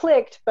hadn't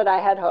clicked, but I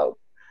had hope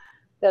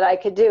that I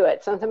could do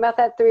it. Something about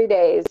that 3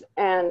 days.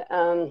 And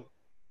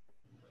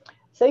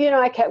so,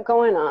 I kept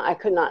going on. I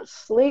could not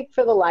sleep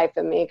for the life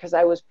of me because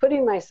I was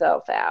putting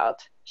myself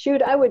out.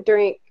 Shoot, I would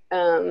drink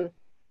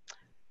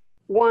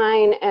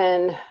wine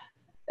and,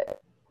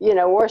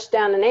 wash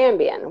down an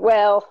Ambien.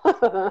 Well,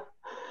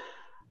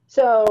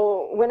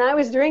 so when I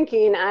was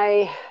drinking,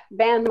 I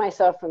banned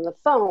myself from the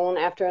phone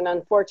after an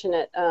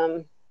unfortunate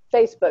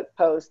Facebook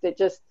post. I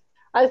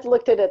just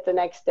looked at it the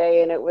next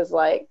day and it was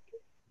like,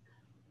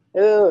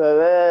 that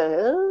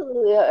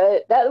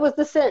was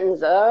the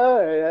sentence.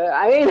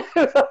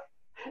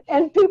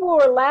 And people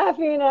were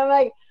laughing. I'm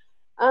like,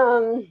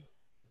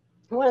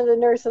 one of the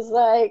nurses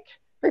like,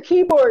 her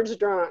keyboard's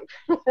drunk.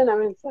 And I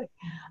was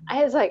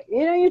like,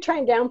 you try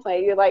and downplay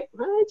it. You're like,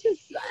 I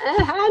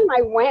had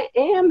my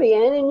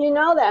Ambien, and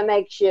that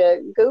makes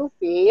you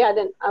goofy. I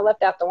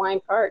left out the wine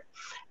part.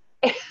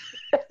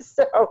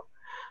 So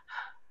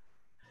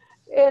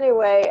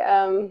anyway,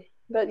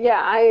 but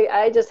yeah,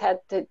 I just had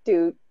to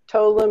do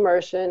total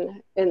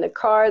immersion in the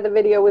car. The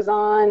video was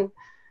on,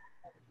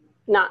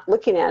 not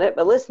looking at it,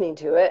 but listening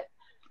to it.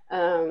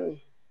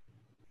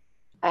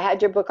 I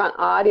had your book on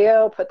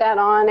audio, put that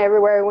on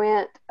everywhere I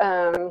went.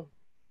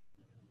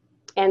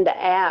 And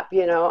the app,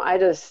 I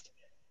just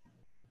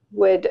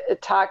would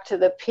talk to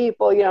the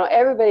people,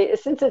 everybody,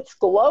 since it's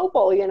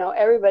global,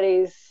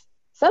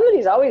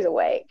 somebody's always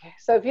awake.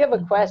 So if you have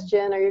a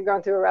question or you're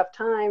going through a rough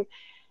time,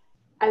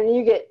 and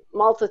you get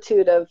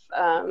multitude of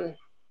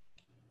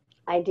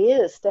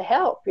ideas to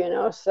help,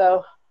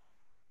 so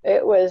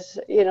it was,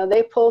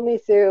 they pulled me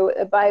through.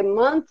 By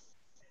month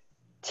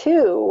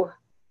 2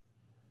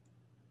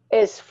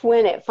 is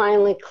when it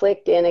finally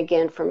clicked in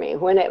again for me,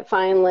 when it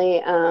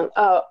finally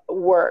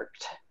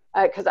worked.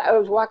 Because I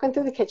was walking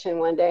through the kitchen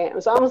one day, and it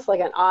was almost like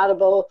an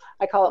audible,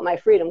 I call it my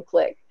freedom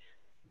click.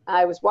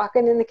 I was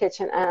walking in the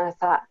kitchen and I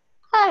thought,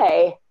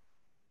 hey,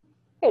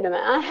 wait a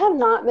minute, I have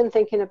not been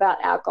thinking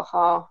about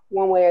alcohol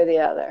one way or the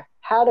other.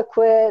 How to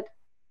quit,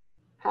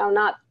 how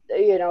not,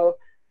 to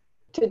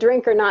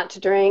drink or not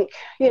to drink,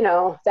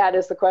 that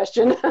is the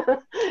question. Yeah.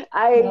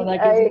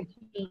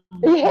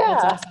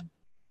 That's awesome.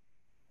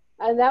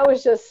 And that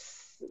was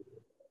just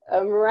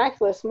a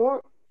miraculous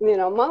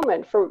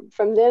moment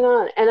from then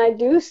on. And I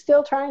do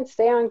still try and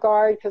stay on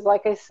guard because,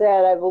 like I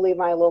said, I believe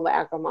my little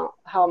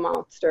alcohol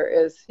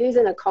monster he's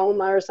in a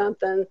coma or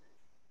something.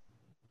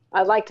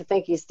 I'd like to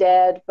think he's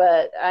dead,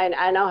 but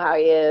I know how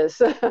he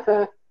is.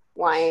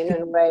 Whine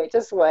and wait,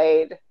 just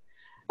wait.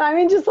 I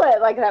mean, just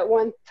like that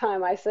one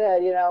time I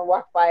said,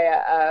 walk by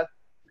a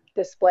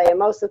display, and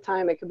most of the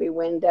time it could be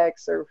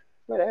Windex or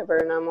whatever,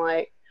 and I'm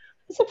like,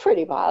 it's a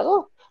pretty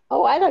bottle.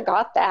 Oh, I'd have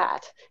got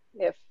that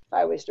if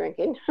I was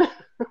drinking.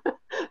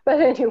 But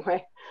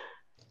anyway,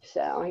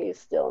 so he's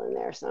still in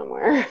there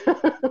somewhere.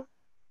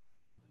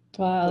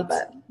 Wow,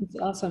 it's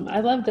awesome.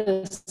 I love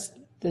this.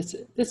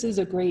 This is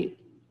a great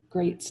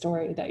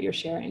story that you're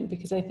sharing,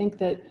 because I think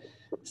that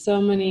so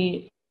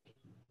many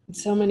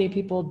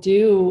people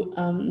do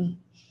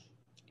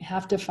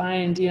have to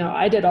find,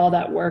 I did all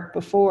that work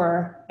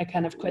before I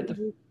kind of quit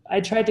I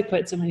tried to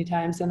quit so many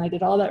times, and I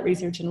did all that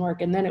research and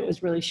work, and then it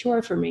was really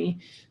sure for me.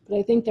 But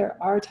I think there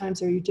are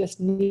times where you just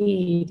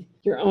need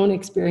your own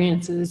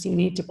experiences. You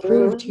need to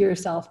prove to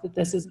yourself that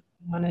this is what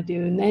you want to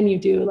do. And then you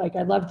do,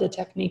 I love the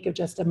technique of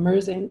just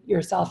immersing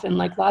yourself in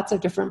lots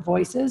of different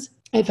voices.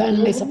 I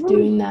find myself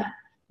doing that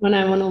when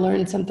I want to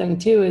learn something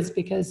too, is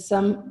because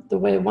the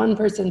way one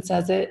person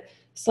says it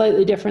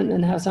slightly different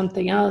than how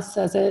something else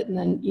says it. And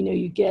then,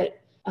 you get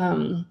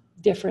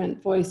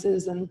different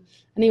voices. And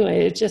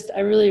anyway, I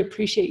really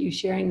appreciate you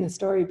sharing the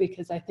story,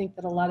 because I think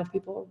that a lot of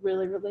people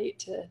really relate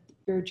to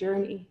your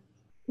journey.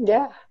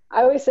 Yeah,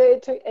 I always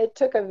say it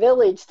took a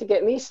village to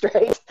get me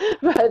straight.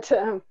 But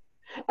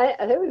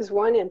there was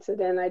one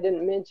incident I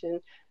didn't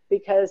mention,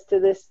 because to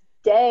this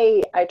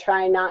day, I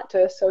try not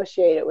to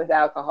associate it with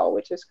alcohol,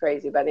 which is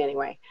crazy. But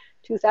anyway,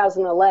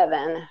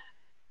 2011,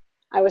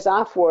 I was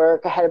off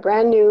work. I had a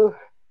brand new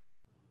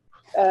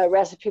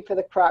recipe for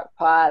the crock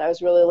pot I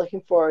was really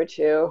looking forward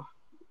to,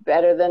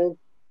 better than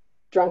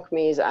Drunk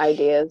Me's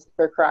ideas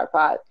for crock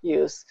pot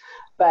use,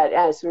 but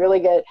it's really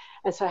good.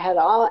 And so I had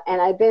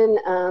and I've been,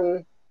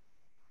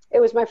 it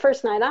was my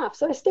first night off,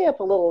 so I stay up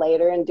a little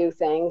later and do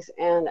things.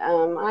 And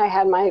I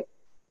had my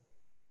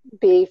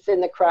beef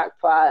in the crock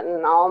pot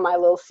and all my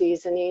little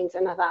seasonings,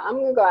 and I thought, I'm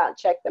gonna go out and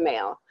check the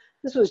mail.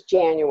 This was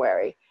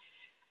January.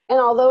 And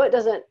although it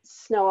doesn't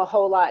snow a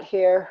whole lot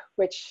here,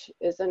 which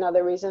is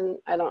another reason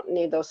I don't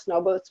need those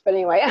snow boots, but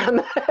anyway, I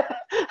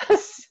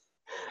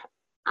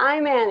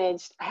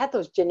had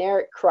those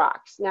generic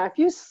Crocs. Now, if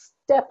you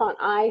step on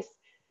ice,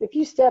 if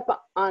you step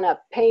on a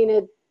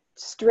painted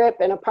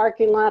strip in a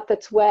parking lot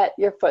that's wet,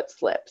 your foot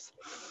slips.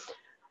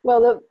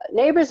 Well, the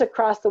neighbors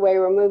across the way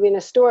were moving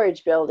a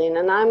storage building,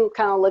 and I'm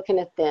kind of looking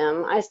at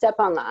them. I step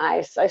on the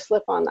ice. I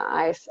slip on the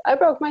ice. I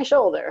broke my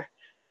shoulder.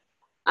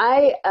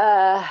 I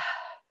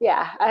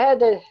had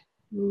to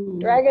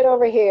drag it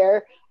over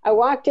here. I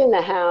walked in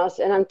the house,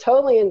 and I'm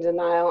totally in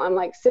denial. I'm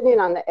like sitting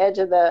on the edge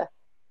of the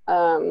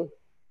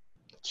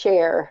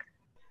chair,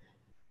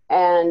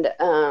 and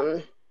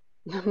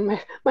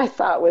my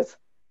thought was,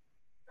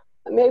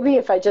 maybe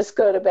if I just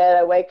go to bed,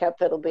 I wake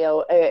up,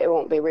 it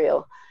won't be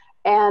real.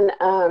 And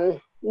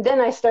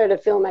then I started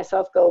to feel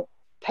myself go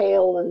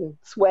pale and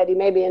sweaty,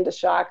 maybe into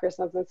shock or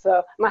something.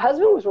 So my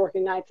husband was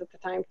working nights at the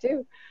time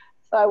too.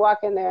 So I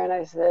walk in there and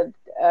I said,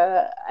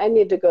 I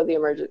need to go to the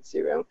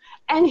emergency room.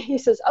 And he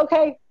says,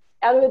 okay,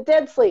 out of a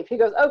dead sleep. He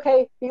goes,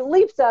 okay. He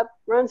leaps up,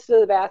 runs to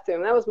the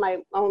bathroom. That was my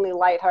only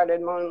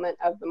lighthearted moment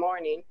of the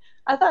morning.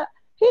 I thought,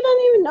 he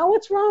doesn't even know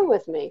what's wrong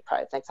with me.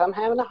 Probably thinks I'm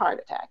having a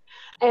heart attack.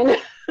 And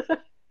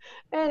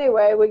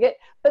anyway,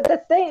 but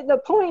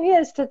the point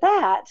is to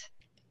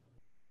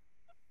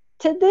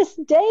this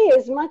day,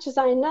 as much as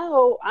I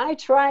know, I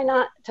try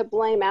not to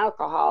blame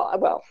alcohol.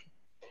 Well,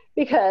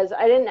 because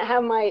I didn't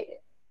have my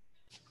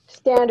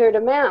standard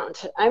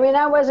amount. I mean,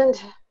 I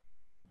wasn't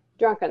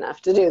drunk enough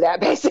to do that,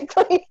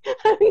 basically.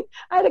 I mean,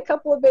 I had a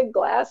couple of big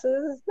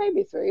glasses,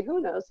 maybe 3, who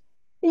knows?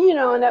 You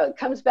know, and that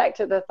comes back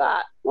to the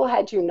thought, well,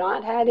 had you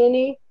not had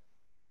any,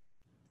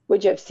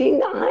 would you have seen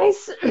the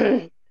ice?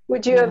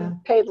 Would you have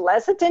paid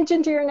less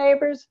attention to your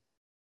neighbors?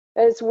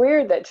 And it's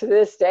weird that to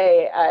this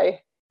day,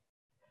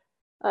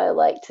 I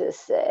like to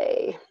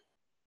say,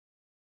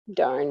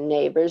 darn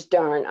neighbors,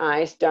 darn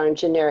ice, darn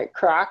generic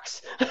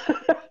Crocs.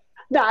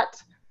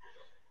 Not,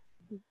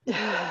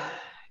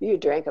 you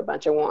drank a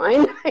bunch of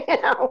wine,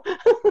 you know.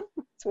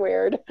 It's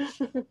weird.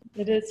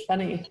 It is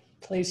funny.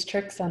 Plays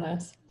tricks on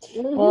us.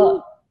 Mm-hmm.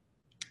 Well,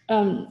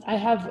 I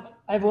have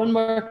one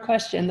more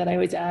question that I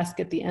always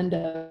ask at the end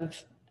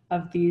of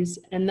these,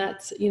 and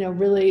that's, you know,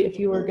 really, if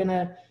you were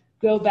gonna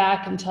go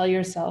back and tell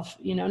yourself,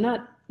 you know,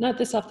 not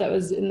the self that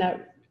was in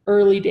that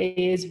early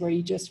days where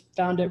you just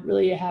found it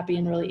really happy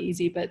and really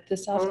easy, but the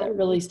self that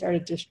really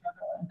started to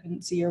struggle and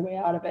couldn't see your way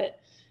out of it.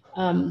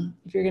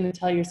 If you're going to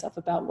tell yourself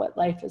about what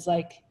life is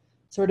like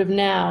sort of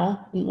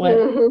now, and what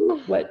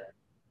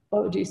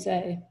would you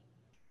say?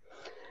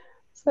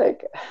 It's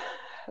like,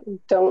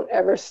 don't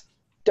ever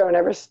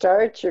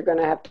start. You're going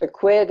to have to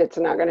quit. It's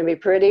not going to be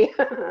pretty.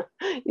 I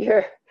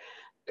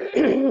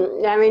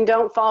mean,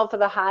 don't fall for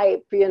the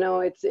hype. You know,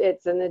 it's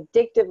an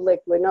addictive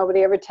liquid.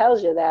 Nobody ever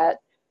tells you that.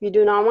 You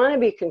do not want to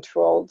be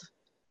controlled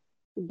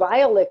by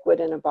a liquid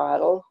in a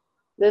bottle.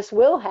 This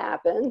will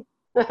happen.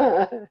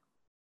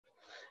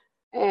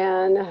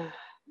 And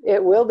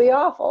it will be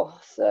awful.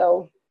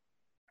 So,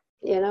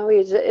 you know,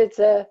 it's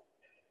a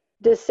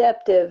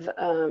deceptive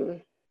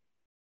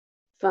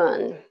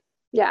fun.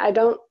 Yeah,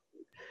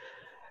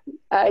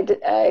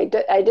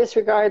 I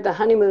disregard the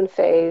honeymoon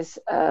phase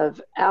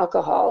of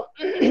alcohol.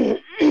 And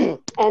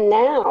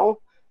now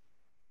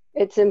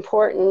it's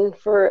important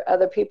for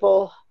other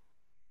people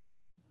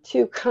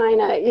to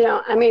kind of, you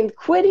know, I mean,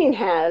 quitting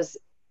has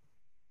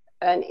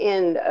an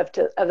end of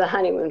the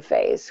honeymoon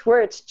phase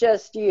where it's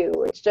just you,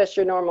 it's just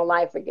your normal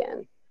life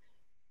again.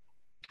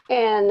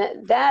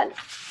 And that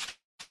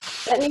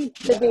needs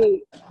to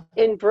be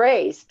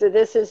embraced.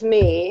 This is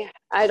me.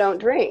 I don't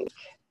drink.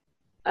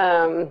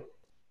 So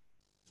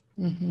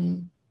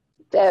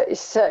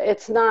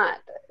it's not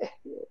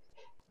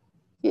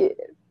to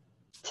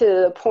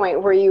the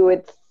point where you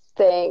would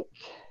think,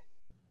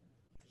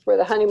 where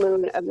the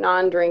honeymoon of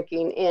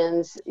non-drinking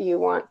ends, you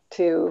want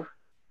to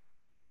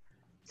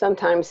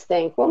sometimes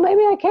think, well,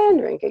 maybe I can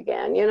drink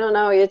again. You know,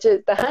 no, it's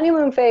just the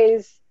honeymoon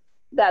phase.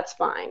 That's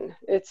fine.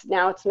 It's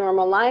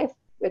normal life.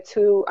 It's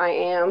who I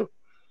am,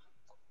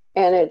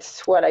 and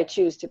it's what I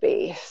choose to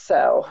be.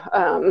 So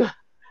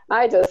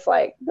I just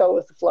like go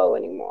with the flow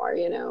anymore.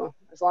 You know,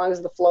 as long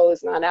as the flow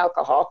is not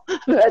alcohol.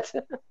 But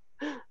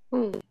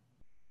yeah.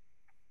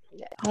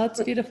 Well,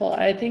 that's beautiful.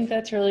 I think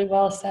that's really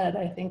well said.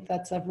 I think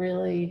that's a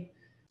really,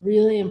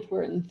 really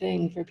important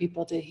thing for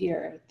people to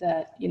hear,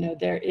 that, you know,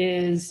 there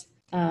is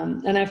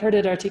And I've heard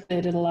it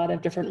articulated a lot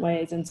of different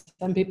ways. And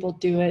some people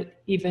do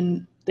it,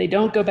 even they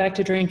don't go back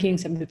to drinking.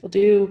 Some people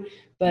do,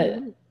 but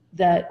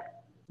that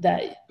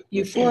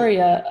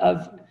euphoria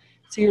of,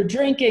 so you're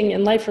drinking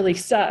and life really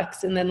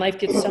sucks. And then life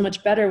gets so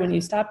much better when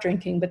you stop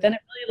drinking, but then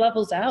it really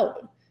levels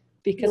out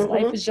because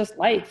life is just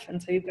life.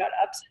 And so you've got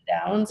ups and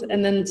downs.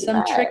 And then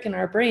some trick in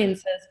our brain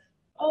says,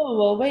 oh,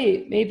 well,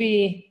 wait,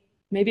 maybe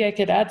I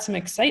could add some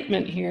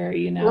excitement here,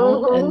 you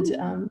know,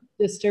 and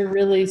just to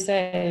really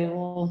say,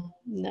 well,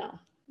 no,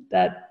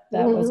 that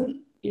wasn't,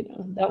 you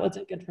know, that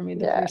wasn't good for me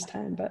the first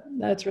time, but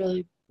that's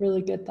really,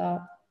 really good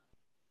thought.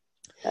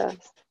 Yes.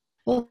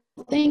 Well,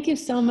 thank you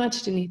so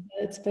much, Denise.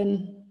 It's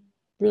been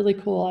really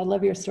cool. I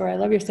love your story. I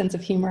love your sense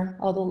of humor,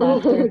 all the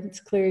laughter. It's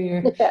clear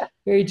you're a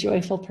very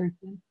joyful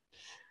person.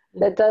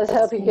 That does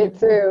help you get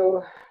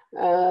through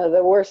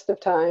the worst of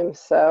times.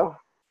 So,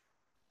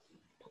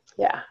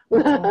 yeah.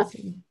 That's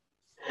awesome.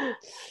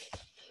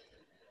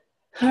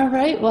 All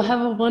right. Well,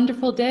 have a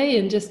wonderful day.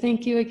 And just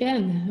thank you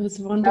again. It was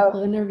a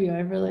wonderful interview.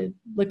 I'm really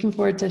looking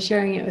forward to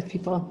sharing it with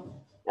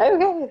people.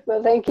 Okay.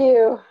 Well, thank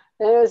you.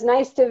 And it was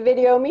nice to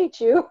video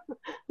meet you,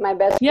 my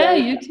best friend. Yeah,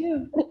 you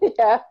too.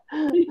 Yeah.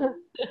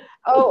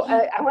 Oh,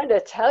 I wanted to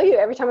tell you,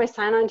 every time I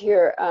sign onto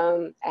your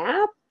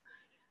app,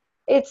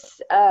 it's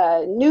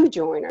new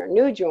joiner.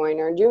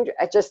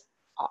 I just,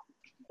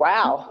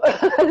 wow.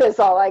 That's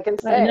all I can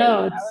say. I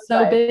know, it's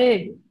so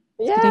big.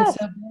 Yes.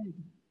 So big.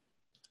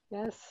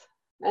 Yes.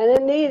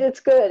 And it's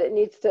good. It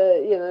needs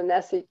to, you know,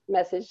 the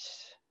message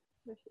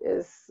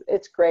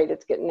it's great.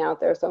 It's getting out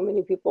there. So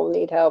many people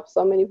need help.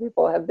 So many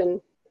people have been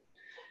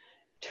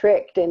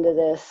tricked into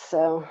this.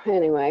 So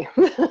anyway.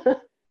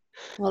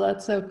 Well,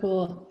 that's so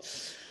cool.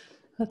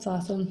 That's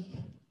awesome.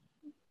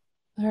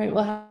 All right.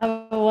 Well,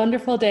 have a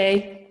wonderful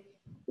day.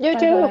 You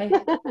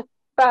too.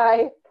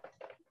 Bye.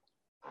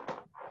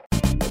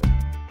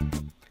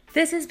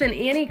 This has been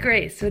Annie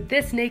Grace with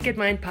This Naked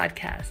Mind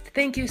podcast.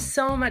 Thank you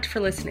so much for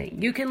listening.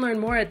 You can learn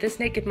more at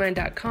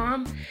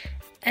thisnakedmind.com.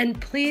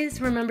 And please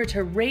remember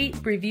to rate,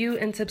 review,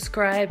 and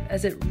subscribe,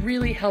 as it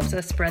really helps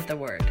us spread the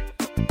word.